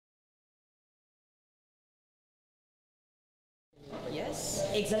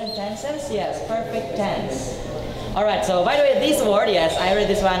Excellent tenses? Yes, perfect tense. Alright, so by the way, this word, yes, I read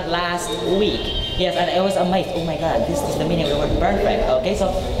this one last week. Yes, and I was amazed. Oh my god, this is the meaning of the word perfect. Okay,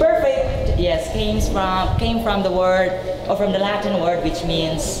 so perfect, yes, came from the word, or from the Latin word, which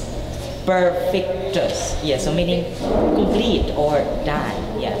means perfectus. Yes, so meaning complete or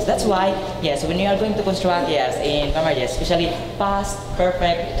done. Yes, that's why, yes, when you are going to construct, yes, in grammar, yes, especially past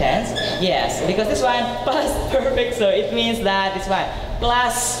perfect tense, yes, because this one, past perfect, so it means that this one,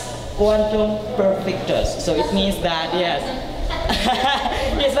 plus quantum perfectus. So it means that, yes.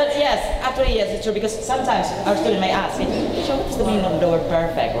 Yes, but yes, actually, yes, it's true, because sometimes our student may ask, "Teacher, what's the meaning of the word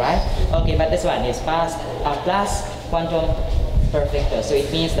perfect, right?" Okay, but this one is past, plus quantum perfectus. So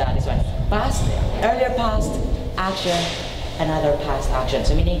it means that this one, past, earlier past action, another past action.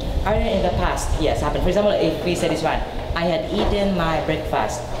 So meaning earlier in the past, yes, happened. For example, if we say this one, I had eaten my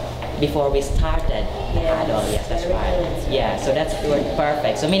breakfast before we started the huddle. Yes, that's right. Yeah, so that's the word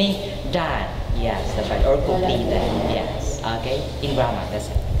perfect. So meaning done. Yes, that's right. Or completed. Yes. Okay. In grammar, that's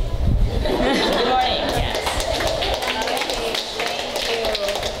it. Good morning. Yes. Okay, thank you.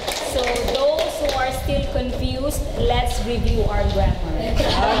 So those who are still confused, let's review our grammar.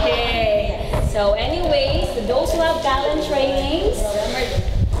 Okay. So anyways, those who have talent trainings,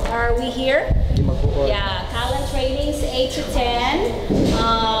 are we here? Yeah, talent trainings 8 to 10.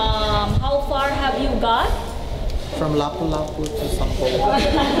 How far have you got? From Lapu-Lapu to Sampo.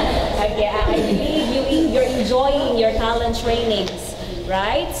 Okay, I believe you're enjoying your talent trainings,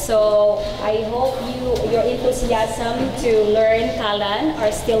 right? So I hope your enthusiasm to learn Kalan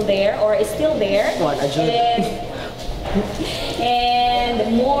are still there, or is still there.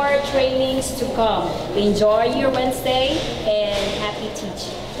 And more trainings to come. Enjoy your Wednesday and happy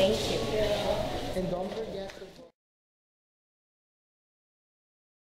teaching. Thank you. And don't